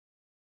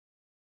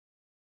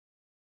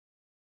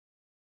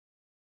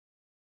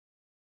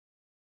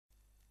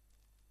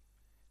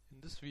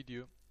this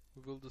video,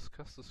 we will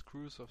discuss the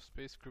screws of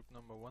space group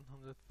number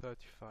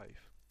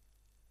 135.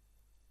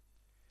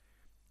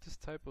 This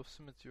type of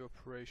symmetry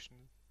operation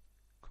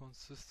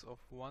consists of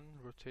one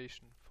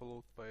rotation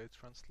followed by a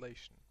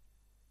translation.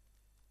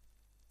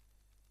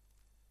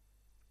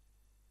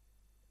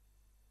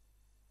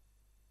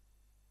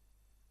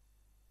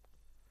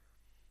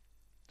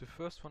 The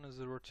first one is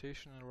a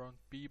rotation around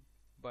B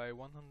by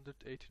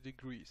 180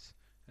 degrees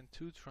and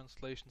two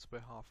translations by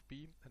half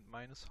B and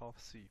minus half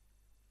C.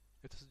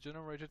 It is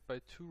generated by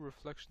two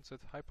reflections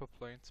at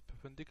hyperplanes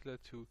perpendicular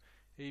to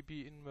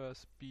AB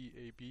inverse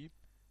BAB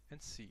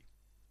and C.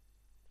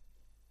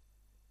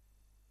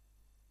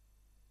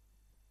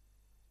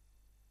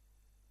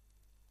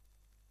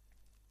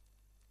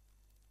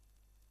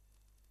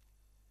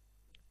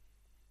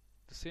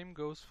 The same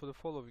goes for the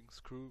following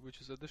screw,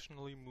 which is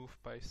additionally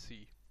moved by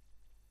C.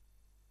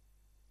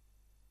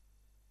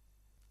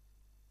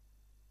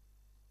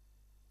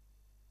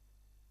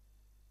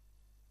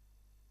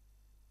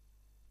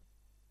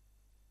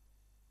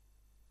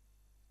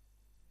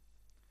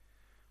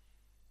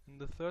 In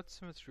the third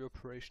symmetry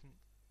operation,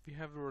 we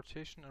have a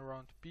rotation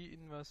around B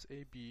inverse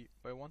AB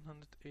by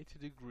 180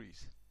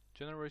 degrees,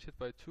 generated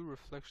by two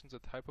reflections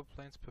at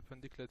hyperplanes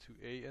perpendicular to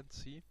A and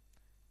C,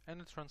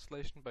 and a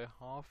translation by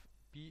half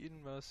B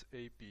inverse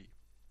AB.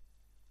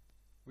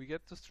 We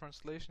get this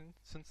translation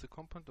since the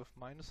component of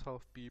minus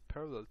half B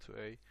parallel to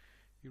A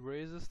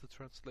erases the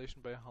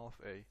translation by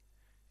half A.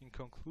 In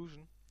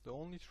conclusion, the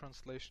only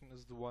translation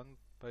is the one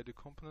by the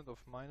component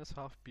of minus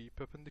half B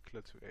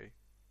perpendicular to A.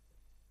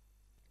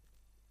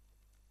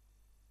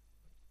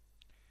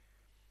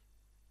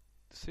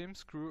 The same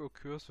screw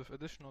occurs with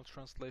additional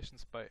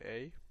translations by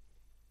A,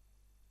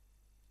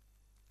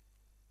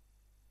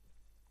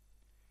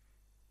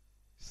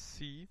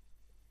 C,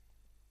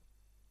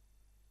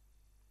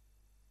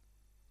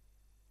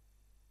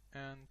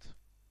 and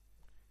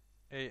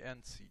A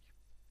and C.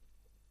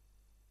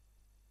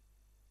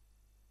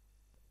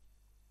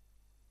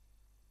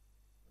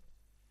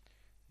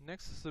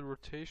 Next is the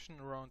rotation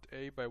around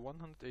A by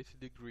 180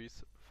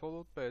 degrees,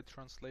 followed by a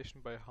translation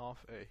by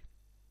half A.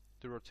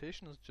 The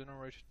rotation is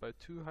generated by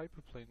two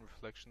hyperplane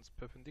reflections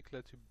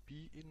perpendicular to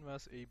B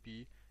inverse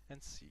AB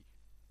and C.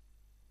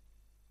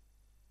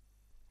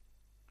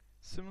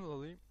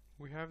 Similarly,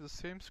 we have the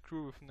same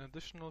screw with an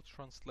additional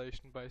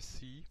translation by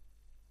C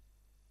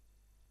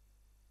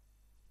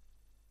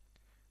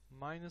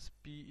minus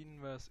B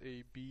inverse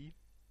AB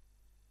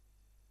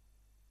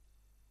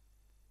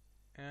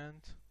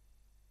and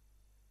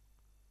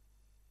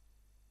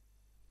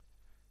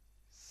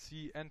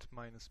C and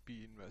minus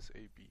B inverse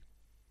AB.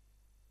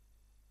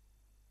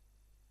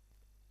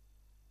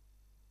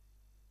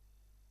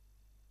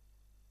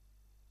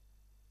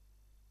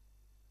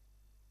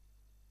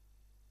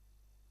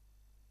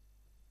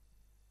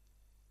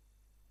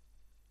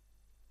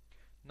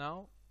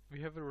 Now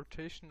we have a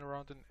rotation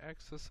around an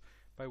axis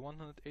by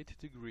 180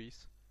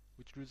 degrees,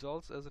 which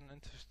results as an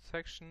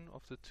intersection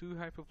of the two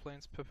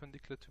hyperplanes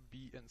perpendicular to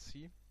B and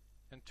C,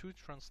 and two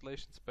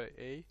translations by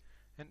A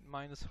and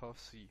minus half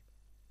C.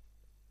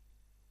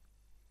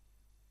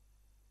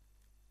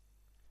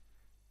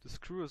 The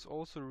screw is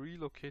also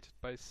relocated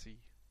by C.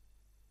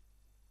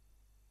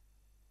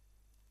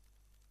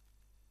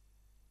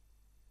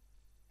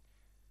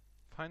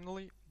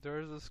 Finally,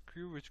 there is a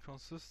screw which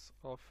consists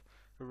of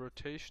a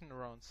rotation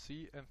around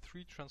C and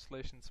three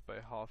translations by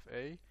half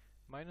A,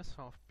 minus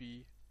half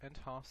B and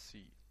half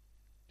C.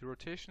 The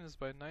rotation is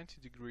by 90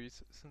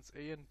 degrees since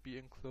A and B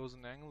enclose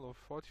an angle of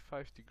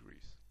 45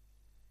 degrees.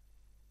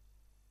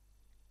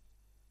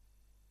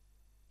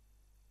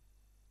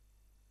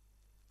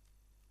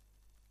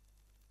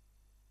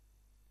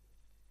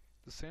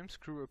 The same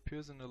screw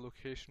appears in the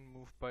location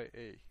moved by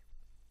A.